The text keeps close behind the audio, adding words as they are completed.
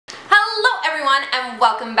everyone and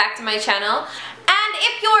welcome back to my channel. And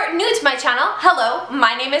if you're new to my channel, hello,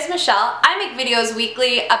 my name is Michelle. I make videos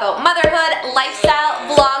weekly about motherhood, lifestyle,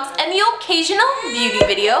 vlogs, and the occasional beauty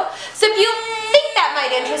video. So if you think that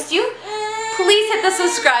might interest you, please hit the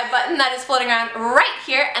subscribe button that is floating around right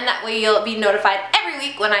here, and that way you'll be notified every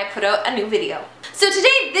week when I put out a new video. So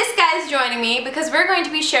today this guy is joining me because we're going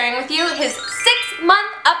to be sharing with you his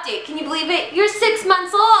 6-month update. Can you believe it? You're 6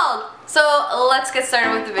 months old! So let's get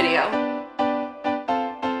started with the video.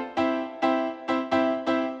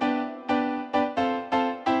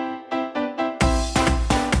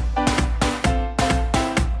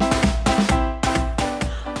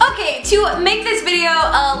 To make this video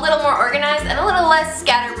a little more organized and a little less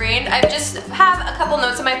scatterbrained, I just have a couple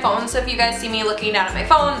notes on my phone, so if you guys see me looking down at my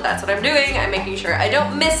phone, that's what I'm doing. I'm making sure I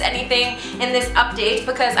don't miss anything in this update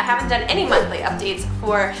because I haven't done any monthly updates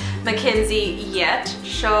for Mackenzie yet,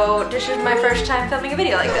 so this is my first time filming a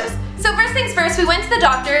video like this. So first things first, we went to the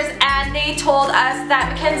doctors and they told us that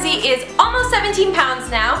Mackenzie is almost 17 pounds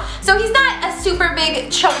now. So he's not a super big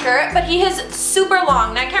chunker, but he is super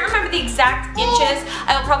long. Now I can't remember the exact inches.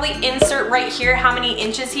 I'll probably insert right here how many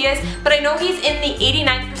inches he is, but I know he's in the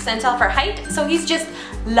 89th percentile for height, so he's just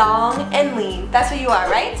long and lean. That's what you are,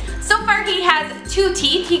 right? So far he has 2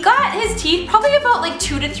 teeth. He got his teeth probably about like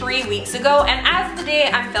 2 to 3 weeks ago, and as of the day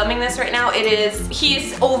I'm filming this right now, he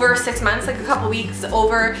is over 6 months, like a couple weeks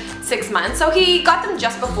over 6 months. So he got them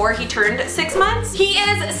just before he turned 6 months. He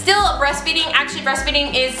is still breastfeeding. Actually,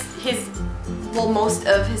 breastfeeding is most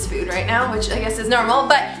of his food right now, which I guess is normal,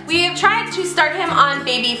 but we have tried to start him on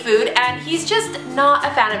baby food and he's just not a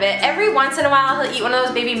fan of it. Every once in a while he'll eat one of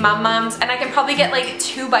those baby mums and I can probably get like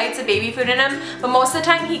 2 bites of baby food in him, but most of the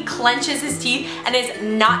time he clenches his teeth and is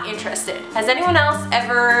not interested. Has anyone else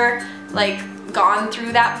ever like gone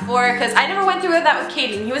through that before? Because I never went through that with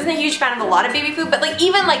Caden. He wasn't a huge fan of a lot of baby food, but like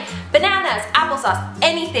even like bananas, applesauce,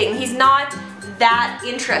 anything, he's not that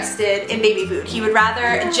interested in baby food. He would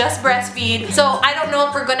rather just breastfeed. So I don't know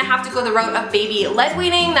if we're gonna have to go the route of baby led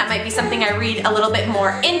weaning. That might be something I read a little bit more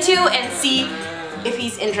into and see if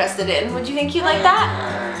he's interested in. Would you think he'd like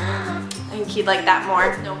that? I think he'd like that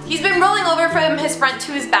more. No. He's been rolling over from his front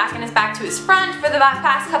to his back and his back to his front for the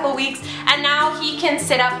past couple weeks, and now he can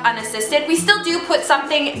sit up unassisted. We still do put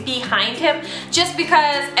something behind him just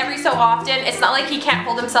because every so often, it's not like he can't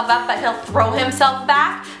hold himself up, but he'll throw himself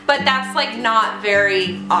back, but that's like not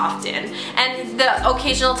very often. And the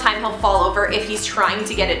occasional time he'll fall over if he's trying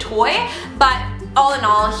to get a toy, but all in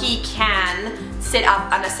all, he can sit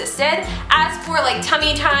up unassisted. As for like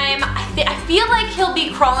tummy time, I feel like he'll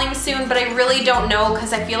be crawling soon, but I really don't know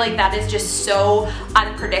because I feel like that is just so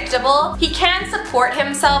unpredictable. He can support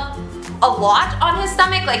himself a lot on his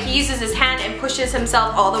stomach, like he uses his hand and pushes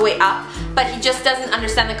himself all the way up, but he just doesn't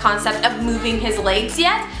understand the concept of moving his legs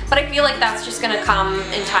yet, but I feel like that's just gonna come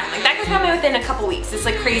in time. Like that could come in within a couple weeks. It's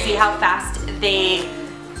like crazy how fast they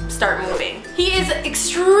start moving. He is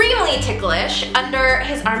extremely ticklish under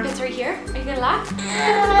his armpits right here. Are you gonna laugh?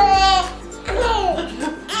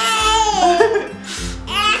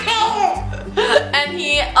 And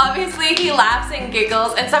he laughs and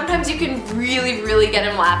giggles, and sometimes you can really get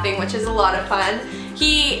him laughing, which is a lot of fun.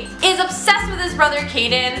 He is obsessed with his brother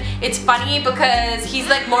Caden. It's funny because he's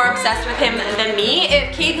like more obsessed with him than me.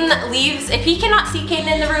 If Caden leaves, if he cannot see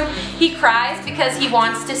Caden in the room, he cries because he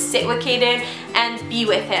wants to sit with Caden and be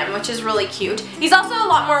with him, which is really cute. He's also a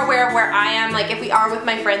lot more aware of where I am, like if we are with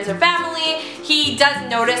my friends or family. He does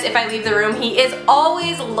notice if I leave the room. He is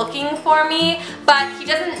always looking for me, but he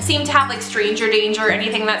doesn't seem to have like stranger danger or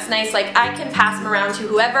anything. That's nice. Like I can pass him around to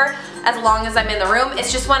whoever as long as I'm in the room.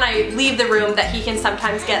 It's just when I leave the room that he can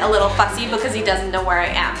sometimes get a little fussy because he doesn't know where I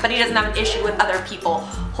am, but he doesn't have an issue with other people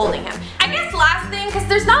holding him. I guess last thing, because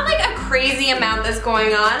there's not like a crazy amount that's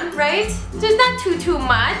going on, right? There's not too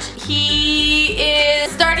much. He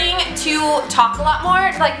is starting to talk a lot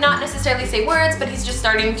more, like not necessarily say words, but he's just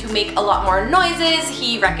starting to make a lot more noises.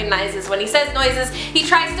 He recognizes when he says noises. He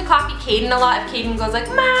tries to copy Caden a lot. If Caden goes like,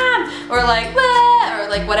 "Mom," or like, "Wah," or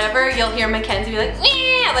like whatever, you'll hear Mackenzie be like,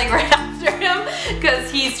 "Meh," like right after him, because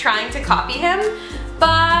he's trying to copy him.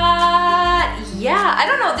 But yeah, I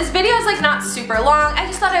don't know, this video is like not super long. I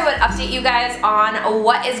just thought I would update you guys on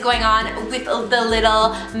what is going on with the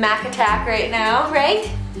little Mac attack right now, right?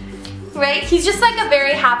 Right? He's just like a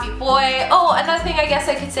very happy boy. Oh, another thing I guess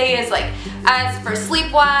I could say is like, as for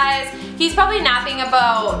sleep-wise, he's probably napping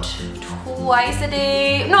about twice a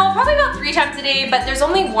day. No, probably about 3 times a day, but there's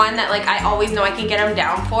only one that like I always know I can get him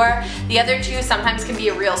down for. The other 2 sometimes can be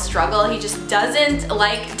a real struggle. He just doesn't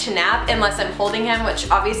like to nap unless I'm holding him, which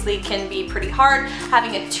obviously can be pretty hard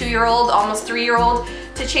having a 2-year-old, almost 3-year-old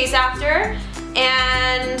to chase after.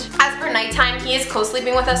 And as for nighttime, he is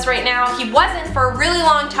co-sleeping with us right now. He wasn't for a really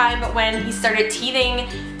long time, but when he started teething,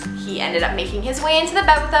 he ended up making his way into the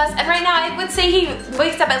bed with us. And right now I would say he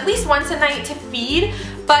wakes up at least once a night to feed,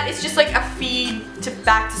 but it's just like a feed to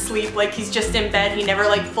back to sleep. Like he's just in bed, he never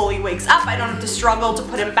like fully wakes up. I don't have to struggle to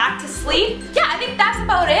put him back to sleep. Yeah, I think that's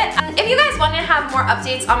about it. If you guys want to have more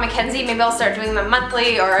updates on Mackenzie, maybe I'll start doing them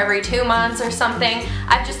monthly or every 2 months or something.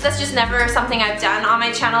 That's just never something I've done on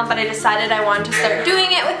my channel, but I decided I wanted to start doing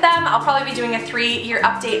it with them. I'll probably be doing a 3-year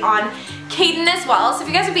update on Caden as well, so if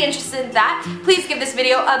you guys would be interested in that, please give this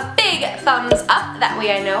video a big thumbs up. That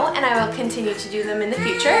way I know, and I will continue to do them in the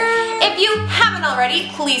future. If you haven't already,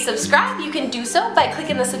 please subscribe. You can do so by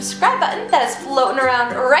clicking the subscribe button that is floating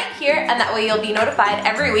around right here, and that way you'll be notified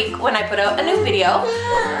every week when I put out a new video.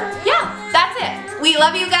 Yeah, that's it. We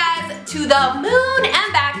love you guys to the moon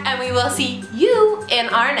and back, and we will see you in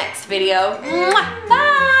our next video. Mwah!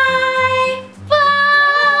 Bye!